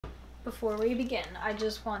Before we begin, I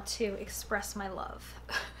just want to express my love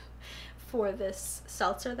for this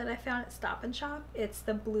seltzer that I found at Stop and Shop. It's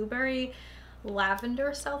the blueberry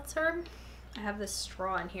lavender seltzer. I have this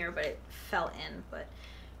straw in here, but it fell in, but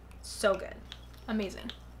so good. Amazing.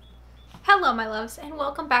 Hello my loves, and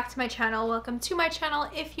welcome back to my channel. Welcome to my channel.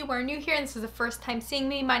 If you are new here and this is the first time seeing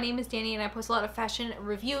me, my name is Dani and I post a lot of fashion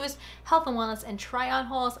reviews, health and wellness, and try-on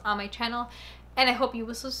hauls on my channel. And I hope you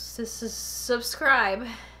will subscribe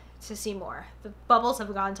to see more. The bubbles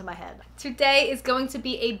have gone to my head. Today is going to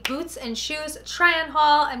be a boots and shoes try-on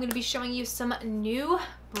haul. I'm going to be showing you some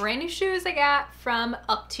brand new shoes I got from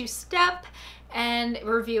UP2STEP and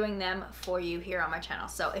reviewing them for you here on my channel.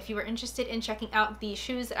 So if you are interested in checking out the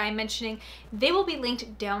shoes that I'm mentioning, they will be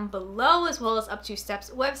linked down below, as well as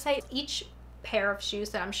UP2STEP's website. Each pair of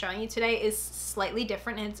shoes that I'm showing you today is slightly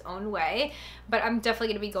different in its own way, but I'm definitely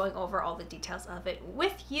going to be going over all the details of it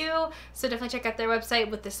with you. So definitely check out their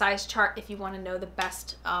website with the size chart if you want to know the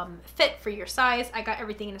best fit for your size. I got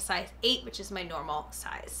everything in a size 8, which is my normal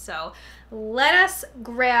size. So let's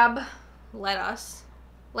grab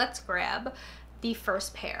the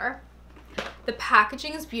first pair. The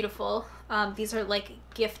packaging is beautiful. These are like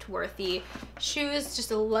gift worthy shoes,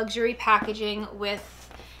 just a luxury packaging with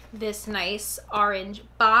this nice orange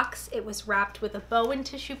box. It was wrapped with a bow and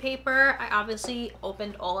tissue paper. I obviously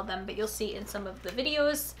opened all of them, but you'll see in some of the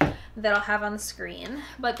videos that I'll have on the screen.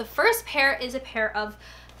 But the first pair is a pair of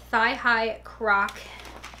thigh-high Croc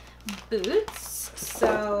boots.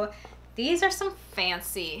 So these are some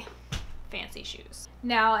fancy shoes.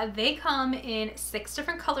 Now they come in 6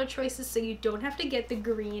 different color choices, so you don't have to get the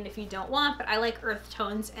green if you don't want, but I like earth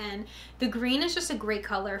tones, and the green is just a great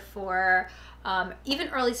color for even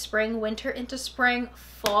early spring, winter into spring.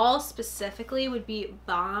 Fall specifically would be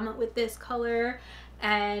bomb with this color.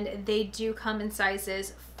 And they do come in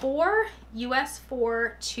sizes 4, US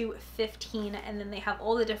 4 to 15, and then they have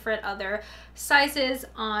all the different other sizes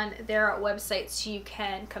on their website, so you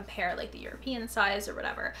can compare like the European size or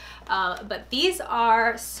whatever. But these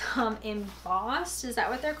are some embossed, is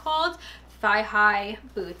that what they're called? Thigh-high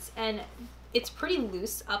boots, and it's pretty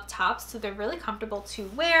loose up top, so they're really comfortable to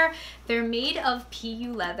wear. They're made of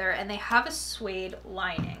PU leather and they have a suede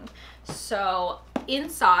lining. So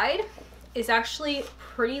inside is actually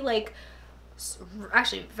pretty, like,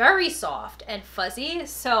 actually very soft and fuzzy.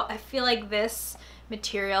 So I feel like this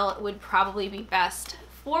material would probably be best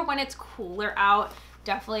for when it's cooler out.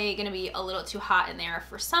 Definitely gonna be a little too hot in there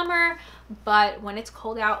for summer, but when it's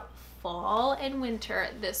cold out, fall and winter,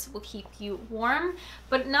 this will keep you warm.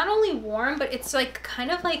 But not only warm, but it's like kind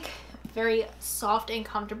of like very soft and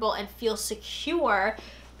comfortable and feel secure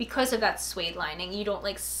because of that suede lining. You don't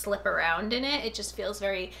like slip around in it. It just feels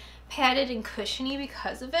very padded and cushiony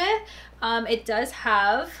because of it. It does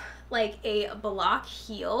have like a block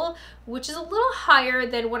heel, which is a little higher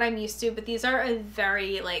than what I'm used to, but these are a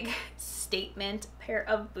very like statement pair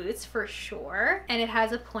of boots for sure. And it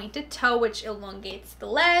has a pointed toe which elongates the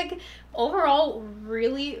leg. Overall,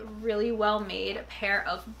 really well made pair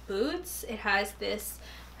of boots. It has this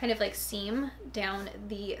kind of like seam down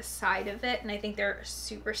the side of it, and I think they're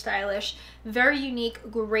super stylish, very unique,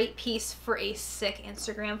 great piece for a sick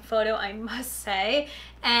Instagram photo, I must say.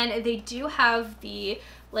 And they do have the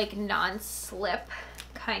like non-slip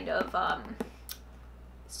kind of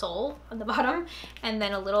sole on the bottom, and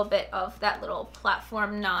then a little bit of that little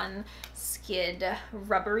platform non-skid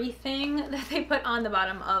rubbery thing that they put on the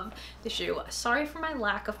bottom of the shoe. Sorry for my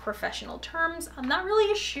lack of professional terms. I'm not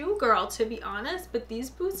really a shoe girl, to be honest, but these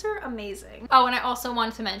boots are amazing. Oh, and I also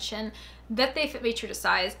wanted to mention that they fit me true to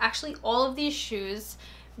size. Actually, all of these shoes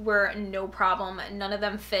were no problem. None of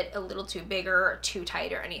them fit a little too big or too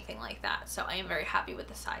tight or anything like that. So I am very happy with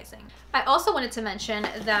the sizing. I also wanted to mention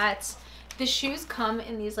that the shoes come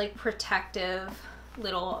in these like protective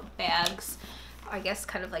little bags, I guess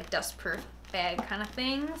kind of like dust-proof bag kind of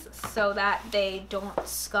things, so that they don't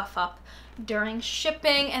scuff up during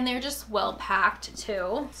shipping, and they're just well packed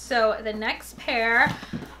too. So the next pair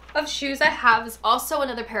of shoes I have is also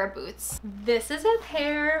another pair of boots. This is a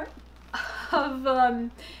pair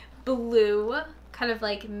of blue kind of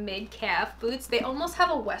like mid-calf boots. They almost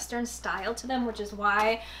have a Western style to them, which is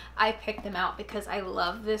why I picked them out, because I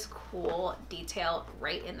love this cool detail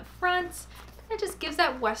right in the front. It just gives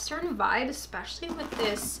that Western vibe, especially with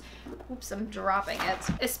this, oops, I'm dropping it,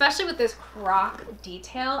 especially with this Croc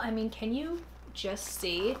detail. I mean, can you just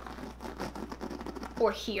see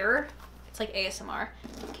or hear? It's like ASMR.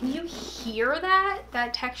 Can you hear that?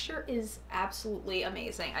 That texture is absolutely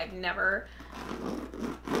amazing. I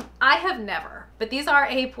have never, but these are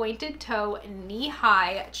a pointed toe,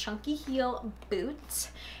 knee-high, chunky heel boot,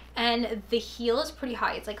 And the heel is pretty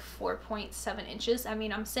high. It's like 4.7 inches. I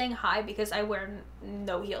mean, I'm saying high because I wear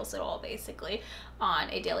no heels at all basically on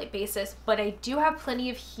a daily basis, but I do have plenty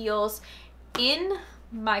of heels in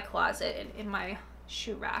my closet and in my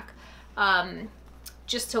shoe rack,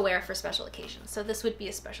 just to wear for special occasions. So this would be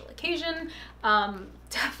a special occasion.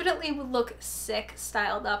 Definitely would look sick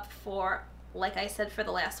styled up for, like I said for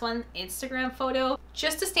the last one, Instagram photo,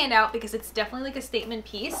 just to stand out because it's definitely like a statement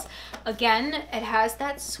piece. Again, it has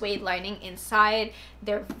that suede lining inside.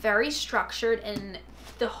 They're very structured, and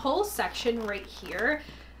the whole section right here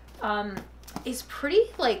is pretty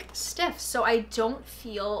like stiff, so I don't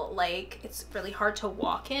feel like it's really hard to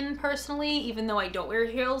walk in personally, even though I don't wear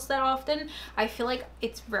heels that often. I feel like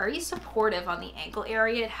it's very supportive on the ankle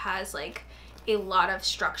area. It has like a lot of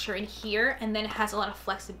structure in here, and then it has a lot of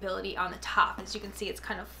flexibility on the top. As you can see, it's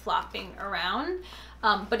kind of flopping around,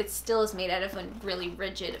 but it still is made out of a really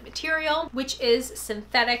rigid material, which is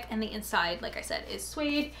synthetic, and the inside, like I said, is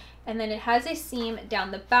suede. And then it has a seam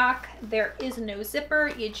down the back. There is no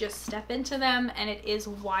zipper. You just step into them, and it is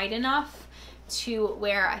wide enough to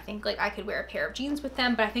wear. I think like I could wear a pair of jeans with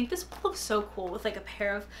them, but I think this would look so cool with like a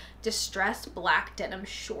pair of distressed black denim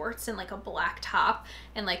shorts and like a black top,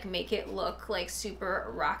 and like make it look like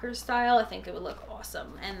super rocker style. I think it would look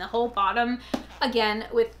awesome. And the whole bottom, again,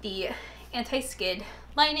 with the anti-skid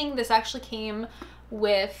lining. This actually came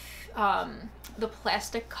with the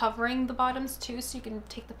plastic covering the bottoms too, so you can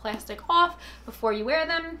take the plastic off before you wear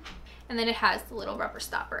them. And then it has the little rubber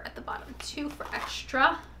stopper at the bottom too for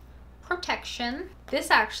extra protection. This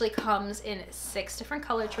actually comes in 6 different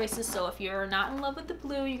color choices, so if you're not in love with the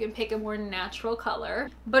blue, you can pick a more natural color.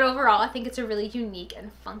 But overall, I think it's a really unique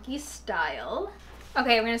and funky style.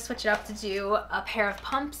 Okay, we're gonna switch it up to do a pair of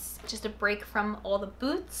pumps, just a break from all the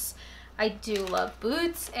boots. I do love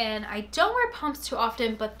boots, and I don't wear pumps too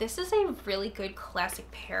often, but this is a really good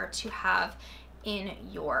classic pair to have in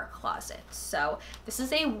your closet. So this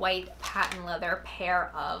is a white patent leather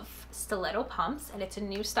pair of stiletto pumps, and it's a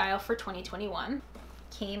new style for 2021.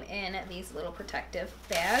 Came in these little protective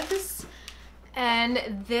bags,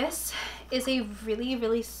 and this is a really,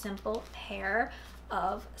 really simple pair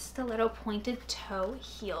of stiletto pointed toe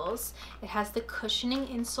heels. It has the cushioning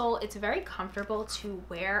insole. It's very comfortable to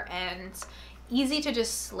wear and easy to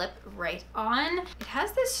just slip right on. It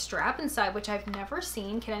has this strap inside, which I've never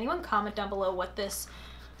seen. Can anyone comment down below what this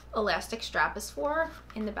elastic strap is for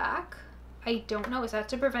in the back? I don't know. Is that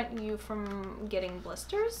to prevent you from getting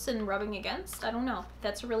blisters and rubbing against? I don't know.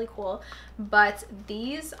 That's really cool. But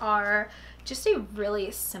these are just a really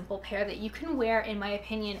simple pair that you can wear, in my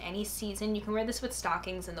opinion, any season. You can wear this with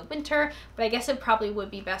stockings in the winter, but I guess it probably would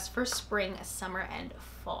be best for spring, summer, and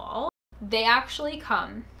fall. They actually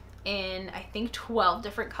come in, I think, 12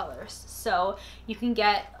 different colors, so you can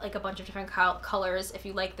get like a bunch of different colors if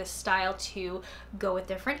you like this style to go with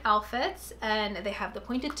different outfits. And they have the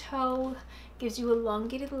pointed toe, gives you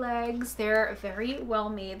elongated legs. They're very well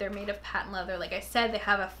made. They're made of patent leather. Like I said, they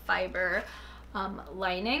have a fiber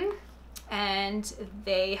lining, and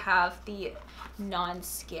they have the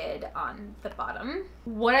non-skid on the bottom.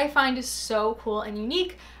 What I find is so cool and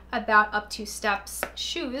unique about UP2STEP's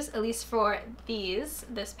shoes, at least for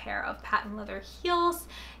this pair of patent leather heels,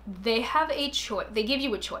 they have a choice. They give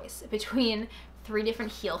you a choice between 3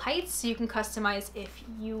 different heel heights, so you can customize if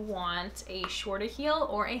you want a shorter heel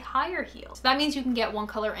or a higher heel. So that means you can get one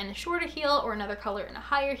color in a shorter heel or another color in a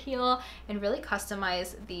higher heel, and really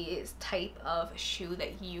customize the type of shoe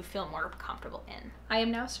that you feel more comfortable in. I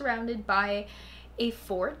am now surrounded by a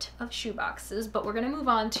fort of shoe boxes, but we're gonna move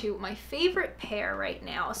on to my favorite pair right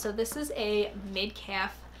now. So this is a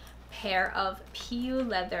mid-calf pair of PU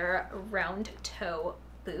leather round toe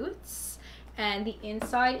boots, and the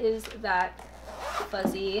inside is that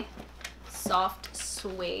fuzzy soft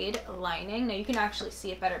suede lining. Now you can actually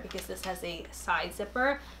see it better because this has a side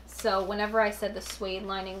zipper, so whenever I said the suede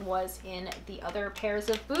lining was in the other pairs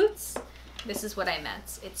of boots, this is what I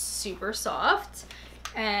meant. It's super soft,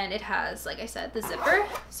 and it has, like I said, the zipper,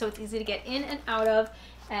 so it's easy to get in and out of,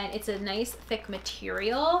 and it's a nice thick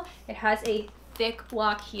material. It has a thick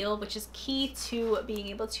block heel, which is key to being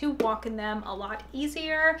able to walk in them a lot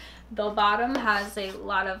easier. The bottom has a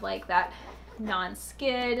lot of like that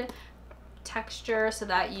non-skid texture, so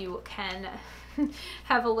that you can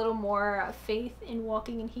have a little more faith in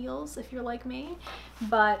walking in heels if you're like me.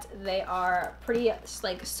 But they are pretty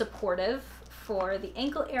like supportive for the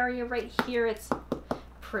ankle area right here. It's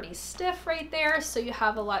pretty stiff right there, so you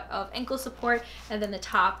have a lot of ankle support, and then the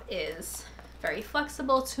top is very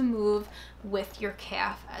flexible to move with your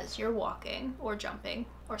calf as you're walking or jumping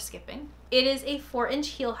or skipping. It is a 4-inch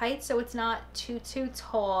heel height, so it's not too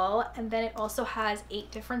tall, and then it also has 8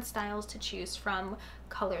 different styles to choose from,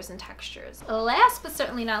 colors and textures. Last but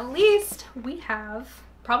certainly not least, we have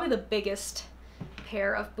probably the biggest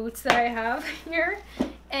pair of boots that I have here,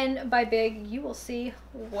 and by big you will see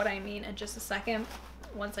what I mean in just a second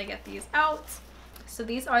once I get these out. So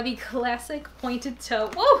these are the classic pointed toe,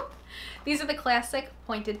 whoa! These are the classic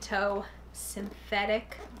pointed toe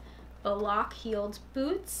synthetic block heeled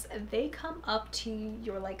boots. They come up to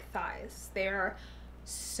your like thighs. They're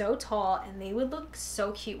so tall and they would look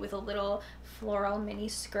so cute with a little floral mini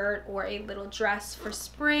skirt or a little dress for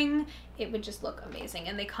spring. It would just look amazing,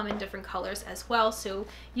 and they come in different colors as well, so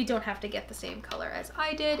you don't have to get the same color as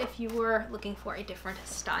I did if you were looking for a different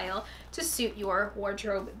style to suit your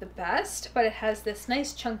wardrobe the best. But it has this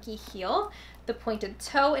nice chunky heel, the pointed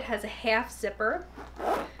toe. It has a half zipper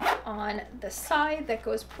on the side that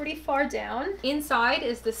goes pretty far down. Inside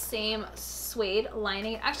is the same suede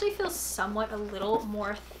lining. It actually feels somewhat a little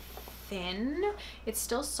more thin. It's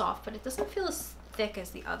still soft, but it doesn't feel as thick as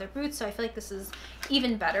the other boots, so I feel like this is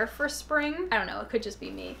even better for spring. I don't know, it could just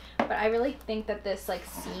be me, but I really think that this like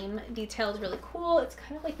seam detail is really cool. It's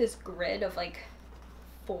kind of like this grid of like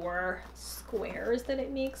 4 squares that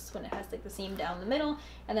it makes when it has like the seam down the middle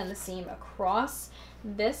and then the seam across.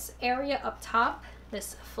 This area up top,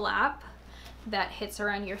 this flap that hits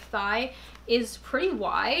around your thigh, is pretty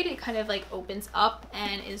wide. It kind of like opens up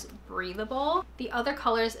and is breathable. The other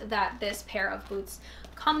colors that this pair of boots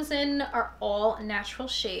comes in are all natural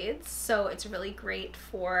shades, so it's really great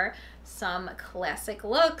for some classic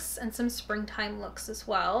looks and some springtime looks as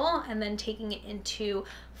well. And then taking it into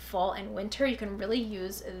fall and winter, you can really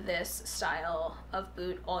use this style of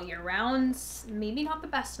boot all year round. Maybe not the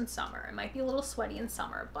best in summer. It might be a little sweaty in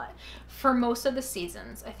summer, but for most of the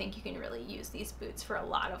seasons, I think you can really use these boots for a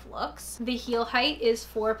lot of looks. The heel height is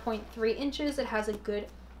 4.3 inches. It has a good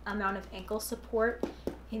amount of ankle support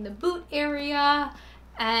in the boot area.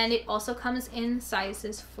 And it also comes in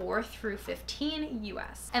sizes 4 through 15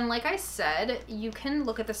 US. And like I said, you can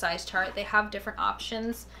look at the size chart. They have different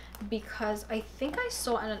options, because I think I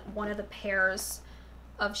saw on one of the pairs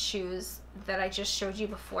of shoes that I just showed you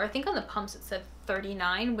before, I think on the pumps it said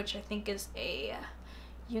 39, which I think is a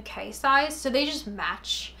UK size. So they just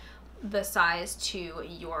match the size to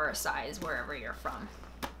your size wherever you're from.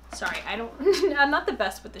 Sorry, I'm not the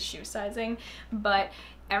best with the shoe sizing, but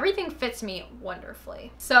everything fits me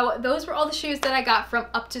wonderfully. So those were all the shoes that I got from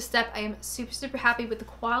UP2STEP. I am super happy with the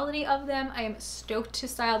quality of them. I am stoked to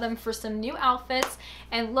style them for some new outfits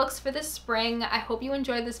and looks for this spring. I hope you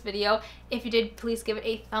enjoyed this video. If you did, please give it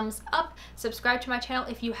a thumbs up. Subscribe to my channel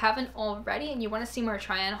if you haven't already and you want to see more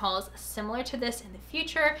try-on hauls similar to this in the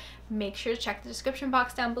future. Make sure to check the description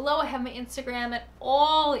box down below. I have my Instagram and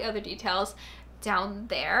all the other details down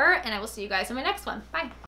there, and I will see you guys in my next one. Bye.